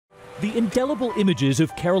The indelible images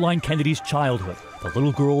of Caroline Kennedy's childhood, the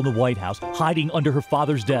little girl in the White House hiding under her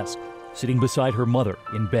father's desk, sitting beside her mother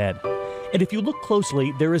in bed. And if you look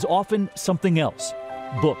closely, there is often something else,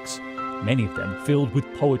 books, many of them filled with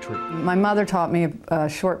poetry. My mother taught me a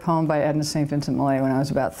short poem by Edna St. Vincent Millay when I was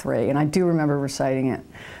about 3, and I do remember reciting it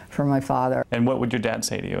for my father. And what would your dad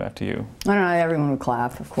say to you after you? I don't know, everyone would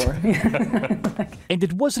clap, of course. And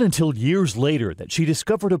it wasn't until years later that she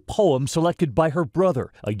discovered a poem selected by her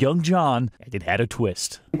brother, a young John, and it had a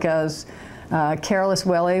twist. Because careless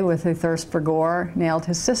Willie, with a thirst for gore, nailed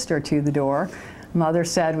his sister to the door. Mother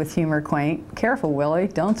said with humor quaint, "Careful, Willie,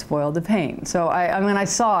 don't spoil the paint." So when I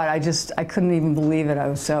saw it, I couldn't even believe it. I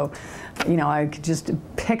was so, I could just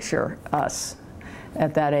picture us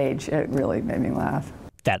at that age. It really made me laugh.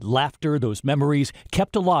 That laughter, those memories,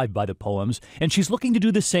 kept alive by the poems, and she's looking to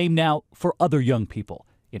do the same now for other young people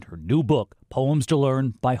in her new book, Poems to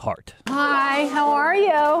Learn by Heart. Hi, how are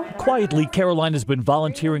you? Quietly, Caroline has been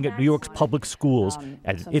volunteering at New York's public schools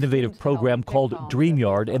at an innovative program called Dream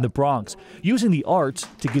Yard in the Bronx, using the arts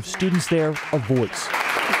to give students there a voice.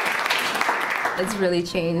 It's really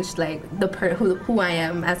changed, like, who I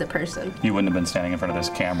am as a person. You wouldn't have been standing in front of this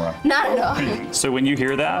camera. Not at all. So when you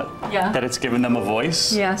hear that, that it's given them a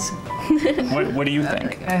voice, Yes. what do you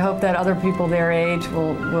think? I hope that other people their age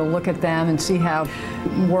will look at them and see how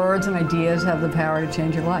words and ideas have the power to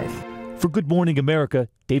change your life. For Good Morning America,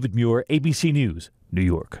 David Muir, ABC News, New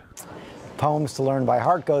York. Poems to Learn by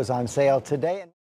Heart goes on sale today.